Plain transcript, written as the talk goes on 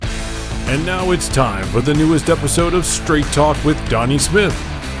And now it's time for the newest episode of Straight Talk with Donnie Smith.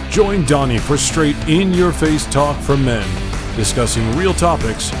 Join Donnie for straight in-your-face talk from men, discussing real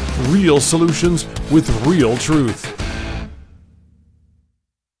topics, real solutions with real truth.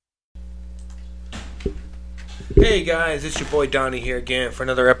 Hey guys, it's your boy Donnie here again for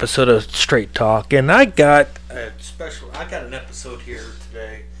another episode of Straight Talk, and I got an episode here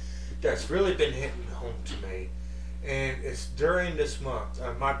today that's really been hitting home to me, and it's during this month,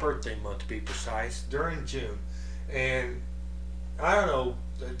 my birthday month to be precise, during June, and I don't know,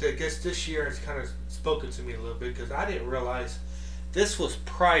 I guess this year it's kind of spoken to me a little bit because I didn't realize this was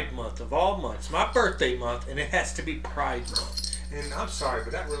Pride Month of all months, my birthday month, and it has to be Pride Month, and I'm sorry,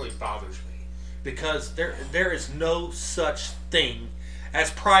 but that really bothers me. Because there is no such thing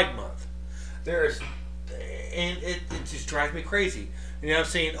as Pride Month. And it just drives me crazy. You know what I'm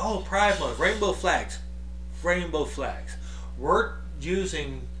saying? Oh, Pride Month, rainbow flags. Rainbow flags. We're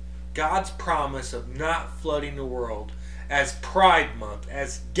using God's promise of not flooding the world as Pride Month,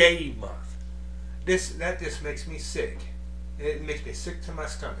 as Gay Month. That just makes me sick. It makes me sick to my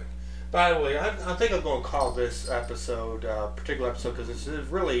stomach. By the way, I think I'm going to call this episode, particular episode, because it's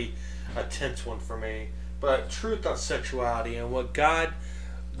really a tense one for me, but truth on sexuality and what God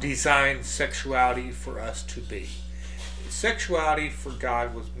designed sexuality for us to be. Sexuality for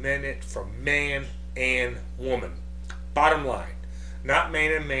God was meant for man and woman. Bottom line. Not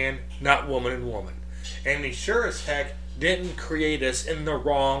man and man, not woman and woman. And he sure as heck didn't create us in the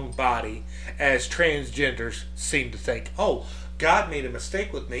wrong body, as transgenders seem to think. Oh, God made a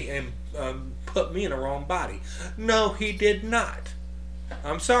mistake with me and put me in the wrong body. No, he did not.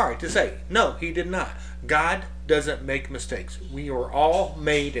 I'm sorry to say, no, he did not. God doesn't make mistakes. We are all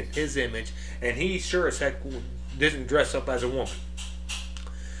made in his image, and he sure as heck didn't dress up as a woman.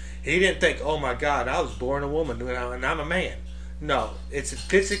 He didn't think, oh my God, I was born a woman and I'm a man. No, it's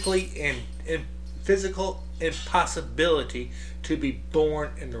physically and physical impossibility to be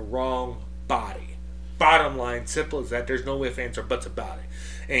born in the wrong body. Bottom line, simple as that. There's no ifs, ands, or buts about it.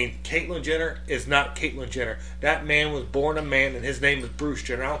 And Caitlyn Jenner is not Caitlyn Jenner. That man was born a man, and his name is Bruce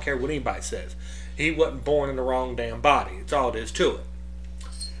Jenner. I don't care what anybody says. He wasn't born in the wrong damn body. It's all it is to it.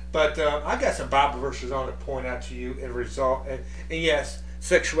 But I got some Bible verses on to point out to you and yes,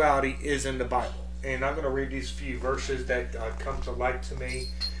 sexuality is in the Bible. And I'm going to read these few verses that come to light to me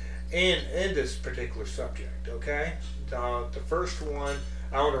in this particular subject, okay? The first one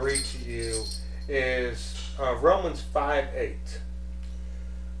I want to read to you is Romans 5:8.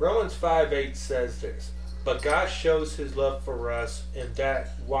 Romans 5:8 says this, but God shows his love for us in that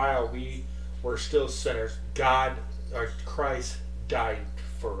while we were still sinners, Christ died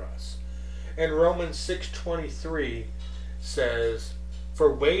for us. And Romans 6:23 says,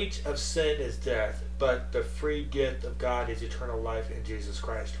 for wage of sin is death, but the free gift of God is eternal life in Jesus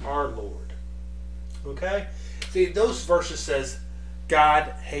Christ our Lord. Okay? See, those verses says God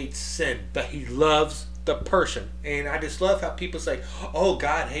hates sin, but he loves the person. And I just love how people say, oh,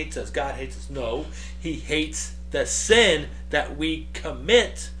 God hates us. God hates us. No, he hates the sin that we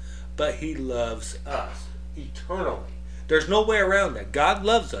commit, but he loves us eternally. There's no way around that. God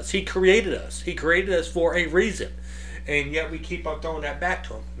loves us. He created us. He created us for a reason. And yet we keep on throwing that back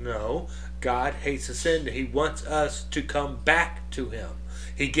to him. No, God hates the sin. He wants us to come back to him.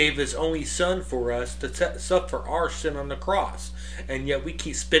 He gave his only son for us to suffer our sin on the cross. And yet we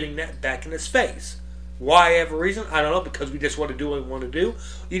keep spitting that back in his face. Why ever reason? I don't know, because we just want to do what we want to do.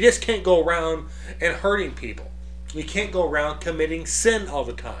 You just can't go around and hurting people. You can't go around committing sin all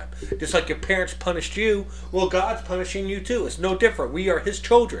the time. Just like your parents punished you, well, God's punishing you too. It's no different. We are his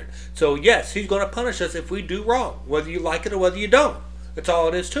children. So yes, he's going to punish us if we do wrong, whether you like it or whether you don't. That's all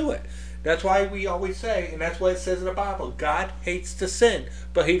it is to it. That's why we always say, and that's what it says in the Bible, God hates the sin,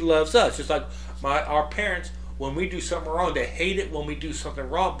 but he loves us. Just like our parents, when we do something wrong, they hate it when we do something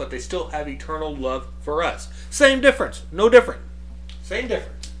wrong, but they still have eternal love for us. Same difference. No different. Same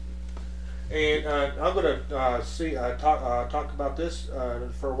difference. And I'm going to talk about this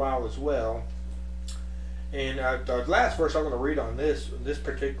for a while as well. And the last verse I'm going to read on this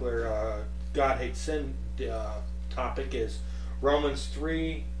particular God hates sin topic is Romans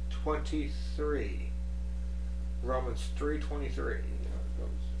 3:23. Romans 3:23.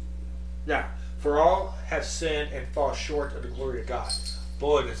 Yeah. For all have sinned and fall short of the glory of God.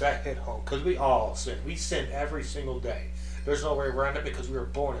 Boy, does that hit home. Because we all sin. We sin every single day. There's no way around it because we were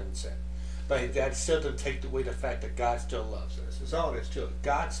born in sin. But that still doesn't take away the fact that God still loves us. That's all it is to it.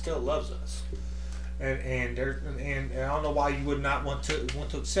 God still loves us. And I don't know why you would not want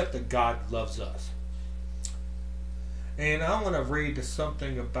to accept that God loves us. And I want to read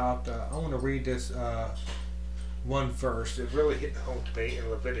something about. I want to read this one verse that really hit home to me in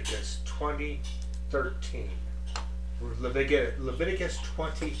Leviticus 20:13. Leviticus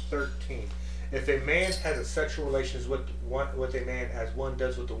 20:13. If a man has a sexual relations with a man as one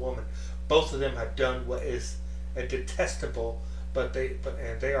does with a woman, both of them have done what is a detestable, and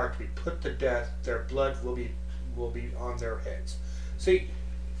they are to be put to death. Their blood will be on their heads. See,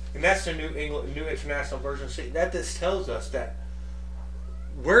 and that's the New International Version. See, that just tells us that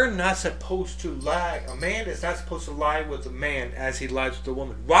we're not supposed to lie. A man is not supposed to lie with a man as he lies with a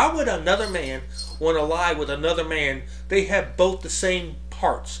woman. Why would another man want to lie with another man? They have both the same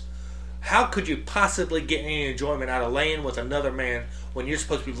parts. How could you possibly get any enjoyment out of laying with another man when you're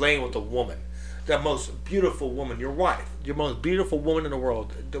supposed to be laying with a woman? The most beautiful woman, your wife, your most beautiful woman in the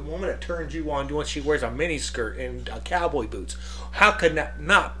world, the woman that turns you on when she wears a mini skirt and cowboy boots. How could that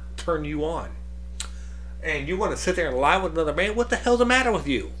not turn you on? And you want to sit there and lie with another man? What the hell's the matter with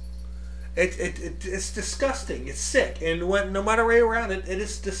you? It's disgusting. It's sick. And no matter where you're around it, it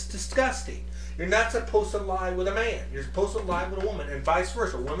is just disgusting. You're not supposed to lie with a man. You're supposed to lie with a woman, and vice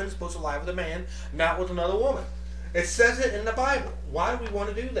versa. A woman is supposed to lie with a man, not with another woman. It says it in the Bible. Why do we want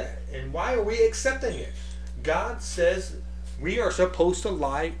to do that? And why are we accepting it? God says we are supposed to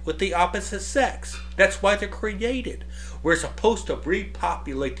lie with the opposite sex. That's why they're created. We're supposed to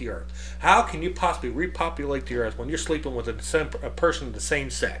repopulate the earth. How can you possibly repopulate the earth when you're sleeping with a person of the same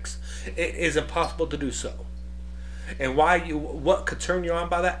sex? It is impossible to do so. And what could turn you on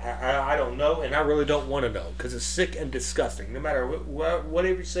by that? I don't know, and I really don't want to know, because it's sick and disgusting. No matter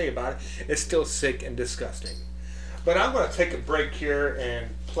whatever you say about it, it's still sick and disgusting. But I'm going to take a break here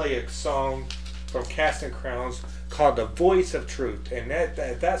and play a song from Casting Crowns called "The Voice of Truth." And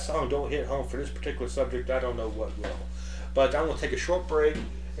that song don't hit home for this particular subject. I don't know what will. But I'm going to take a short break,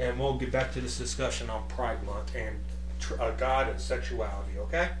 and we'll get back to this discussion on Pride Month and God and sexuality.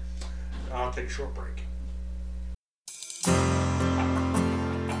 Okay? I'll take a short break.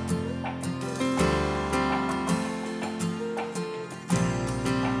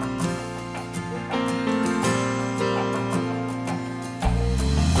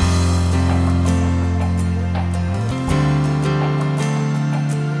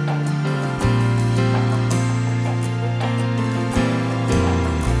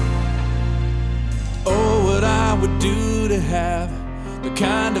 Have the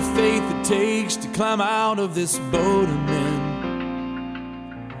kind of faith it takes to climb out of this boat I'm in,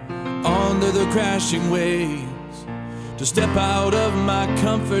 under the crashing waves, to step out of my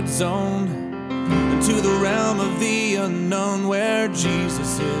comfort zone into the realm of the unknown where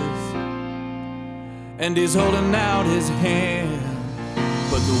Jesus is, and he's holding out his hand.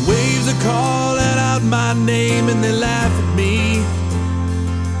 But the waves are calling out my name and they laugh at me,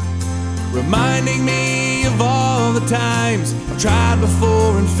 reminding me of all the times I've tried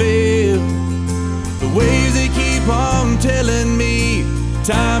before and failed. The waves they keep on telling me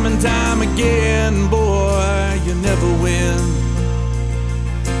time and time again, boy, you never win.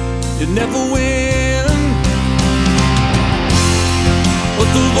 You never win.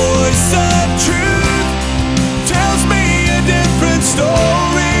 But the voice of truth tells me a different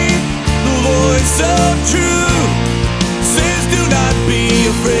story. The voice of truth says do not be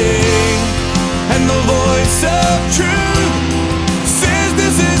afraid. And the voice of truth says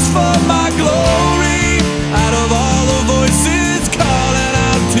this is for my glory. Out of all the voices calling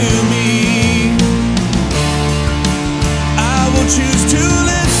out to me, I will choose to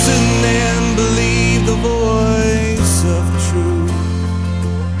listen and believe the voice of truth.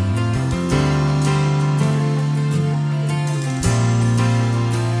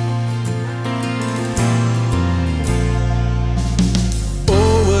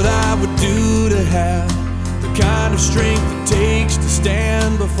 Oh, what I would do to have the kind of strength it takes to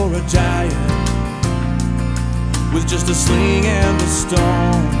stand before a giant with just a sling and a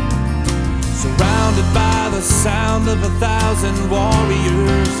stone, surrounded by the sound of 1,000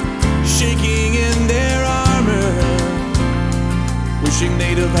 warriors shaking in their armor, wishing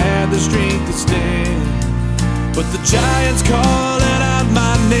they'd have had the strength to stand. But the giant's calling out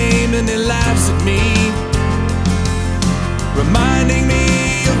my name and he laughs at me, reminding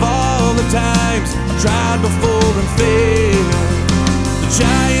me of all the times I've tried before and failed. The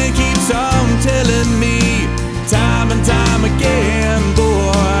giant keeps on telling me time and time again,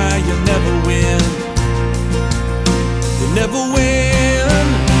 boy, you never win. You never win.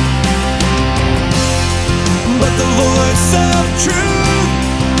 But the voice of truth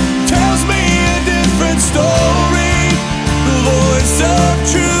tells me a different story. The voice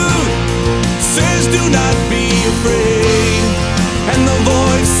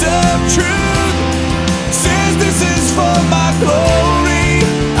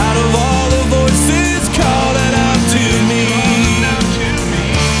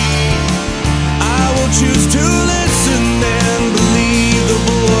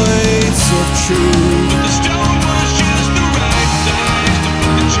true. But the stone was just the right size to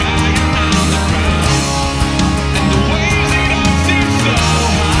put the giant on the ground. And the waves, they don't seem so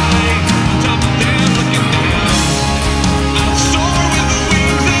high. On top of them looking down, I'll soar with the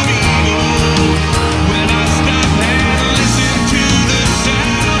wings of eagle when I stop and listen to the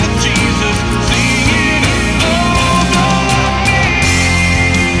sound of Jesus singing over me.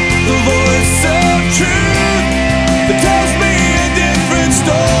 The voice of truth that tells me a different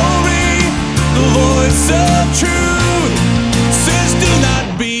story. The voice of truth says do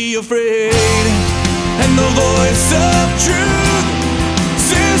not be afraid. And the voice of truth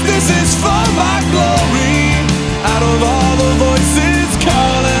says this is for my glory. Out of all the voices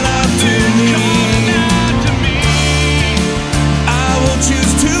calling out to me, I will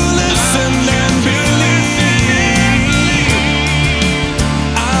choose to listen and believe.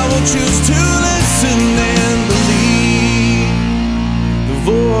 I will choose to listen and believe the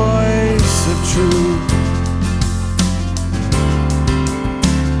voice of truth.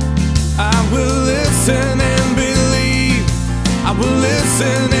 I will listen and believe. I will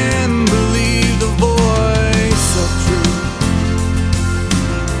listen and believe the voice of truth.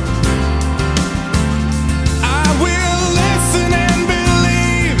 I will listen and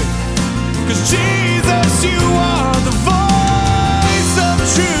believe, 'cause Jesus, you are the voice of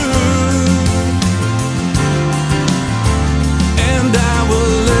truth. And I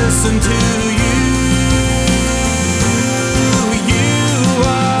will listen to you. You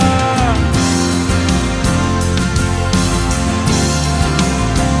are.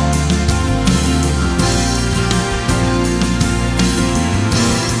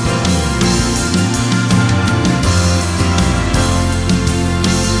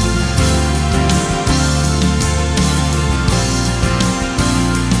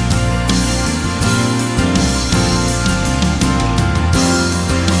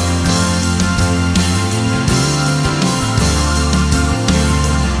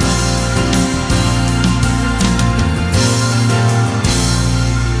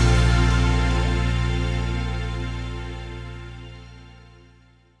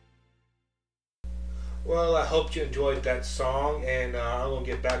 Well, I hope you enjoyed that song, and I'm gonna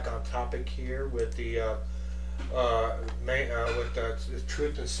get back on topic here with the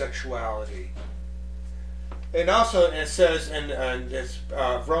truth and sexuality. And also, it says in this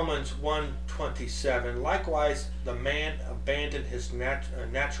Romans 1:27, likewise, the man abandoned his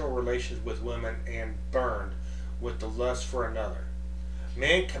natural relations with women and burned with the lust for another.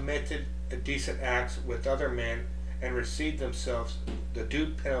 Men committed indecent acts with other men and received themselves the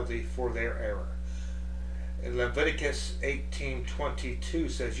due penalty for their error. In Leviticus 18:22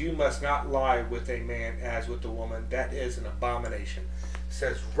 says, you must not lie with a man as with a woman. That is an abomination. It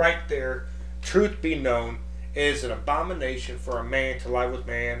says right there, truth be known, it is an abomination for a man to lie with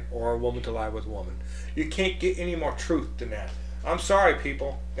man or a woman to lie with woman. You can't get any more truth than that. I'm sorry,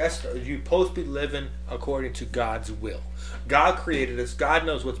 people. You're supposed to be living according to God's will. God created us. God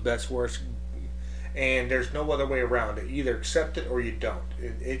knows what's best for us. And there's no other way around it. You either accept it or you don't.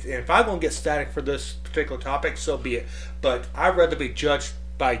 And if I'm going to get static for this particular topic, so be it. But I'd rather be judged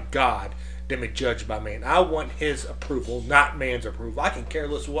by God than be judged by man. I want his approval, not man's approval. I can care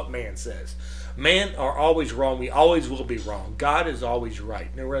less what man says. Men are always wrong. We always will be wrong. God is always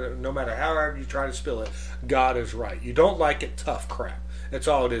right. No matter however you try to spill it, God is right. You don't like it, tough crap. That's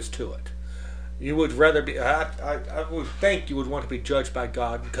all it is to it. You would rather be, I would think you would want to be judged by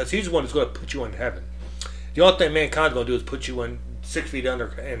God, because he's the one who's going to put you in heaven. The only thing mankind's going to do is put you in 6 feet under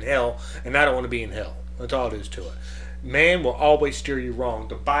in hell, and I don't want to be in hell. That's all it is to it. Man will always steer you wrong.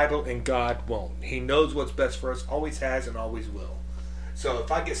 The Bible and God won't. He knows what's best for us, always has and always will. So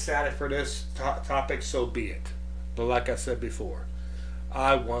if I get static for this topic, so be it. But like I said before,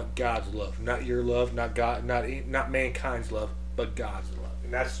 I want God's love, not your love, not God, not mankind's love, but God's love,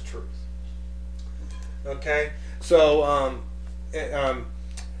 and that's the truth. Okay, so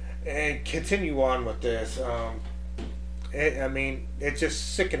and continue on with this. It's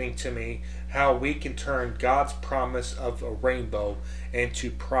just sickening to me how we can turn God's promise of a rainbow into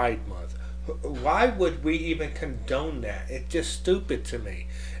Pride Month. Why would we even condone that? It's just stupid to me.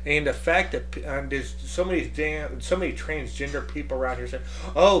 And the fact that there's so many transgender people around here saying,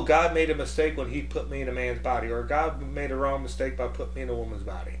 "Oh, God made a mistake when He put me in a man's body," or "God made a wrong mistake by putting me in a woman's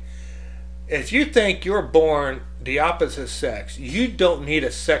body." If you think you're born the opposite sex, you don't need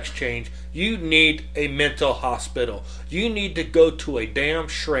a sex change. You need a mental hospital. You need to go to a damn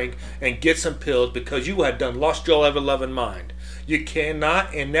shrink and get some pills, because you have done lost your ever-loving mind. You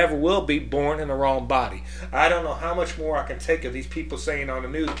cannot and never will be born in the wrong body. I don't know how much more I can take of these people saying on the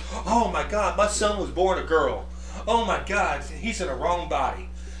news, "Oh my God, my son was born a girl. Oh my God, he's in the wrong body."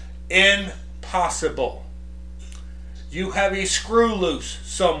 In impossible. You have a screw loose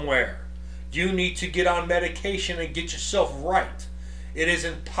somewhere. You need to get on medication and get yourself right. It is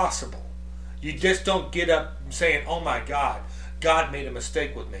impossible. You just don't get up saying, oh my God, God made a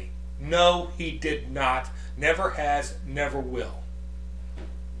mistake with me. No, he did not. Never has, never will.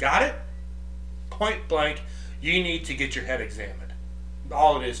 Got it? Point blank, you need to get your head examined.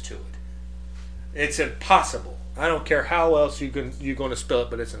 All it is to it. It's impossible. I don't care how else you're going to spell it,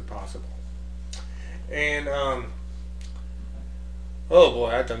 but it's impossible. And, oh boy,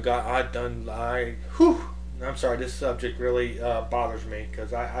 I'm sorry, this subject really bothers me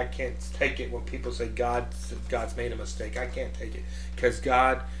because I can't take it when people say God's made a mistake. I can't take it because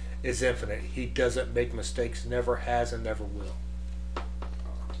God is infinite. He doesn't make mistakes, never has and never will.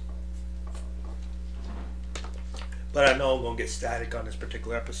 But I know I'm going to get static on this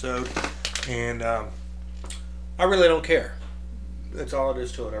particular episode, and I really don't care. That's all it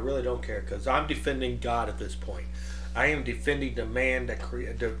is to it. I really don't care because I'm defending God at this point. I am defending the man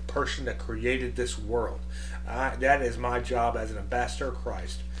the person that created this world. That is my job as an ambassador of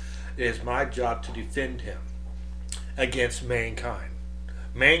Christ. It is my job to defend him against mankind.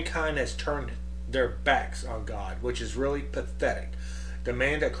 Mankind has turned their backs on God, which is really pathetic. The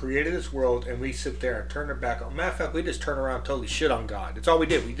man that created this world, and we sit there and turn our back on. Matter of fact, we just turn around and totally shit on God. That's all we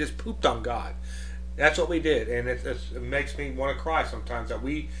did. We just pooped on God. That's what we did, and it makes me want to cry sometimes that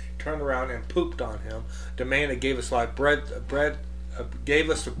we turned around and pooped on him. The man that gave us life, gave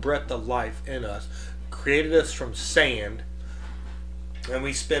us the breath of life in us, created us from sand, and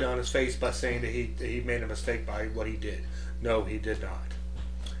we spit on his face by saying that he made a mistake by what he did. No, he did not.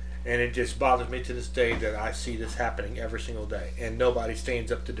 And it just bothers me to this day that I see this happening every single day, and nobody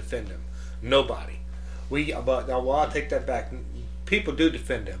stands up to defend him. Nobody. I'll take that back. People do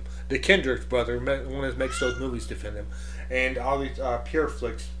defend him. The Kendrick brother, one that makes those movies, defend him, and all these Pure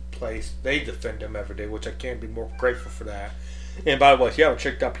Flix place, they defend him every day, which I can't be more grateful for that. And by the way, if you haven't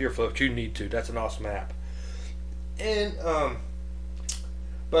checked out Pure Flix, you need to. That's an awesome app. And I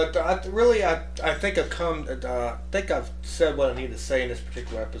think I've said what I need to say in this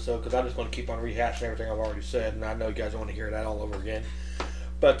particular episode because I just want to keep on rehashing everything I've already said, and I know you guys want to hear that all over again.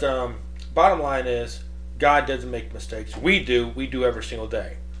 But bottom line is, God doesn't make mistakes. We do every single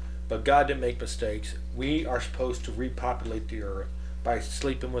day. But God didn't make mistakes. We are supposed to repopulate the earth by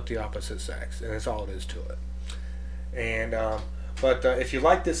sleeping with the opposite sex, and that's all it is to it. And but if you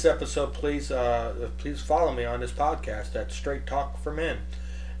like this episode, please follow me on this podcast at Straight Talk for Men,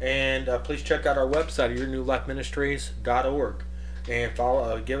 and please check out our website, yournewlifeministries.org,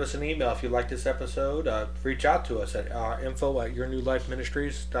 and give us an email if you like this episode. Reach out to us at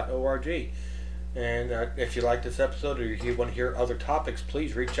info@yournewlifeministries.org. And if you like this episode or you want to hear other topics,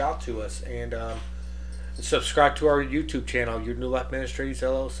 please reach out to us and subscribe to our YouTube channel, Your New Life Ministries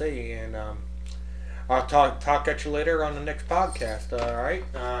LLC. And I'll talk at you later on the next podcast. All right,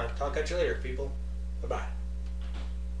 talk at you later, people. Bye bye.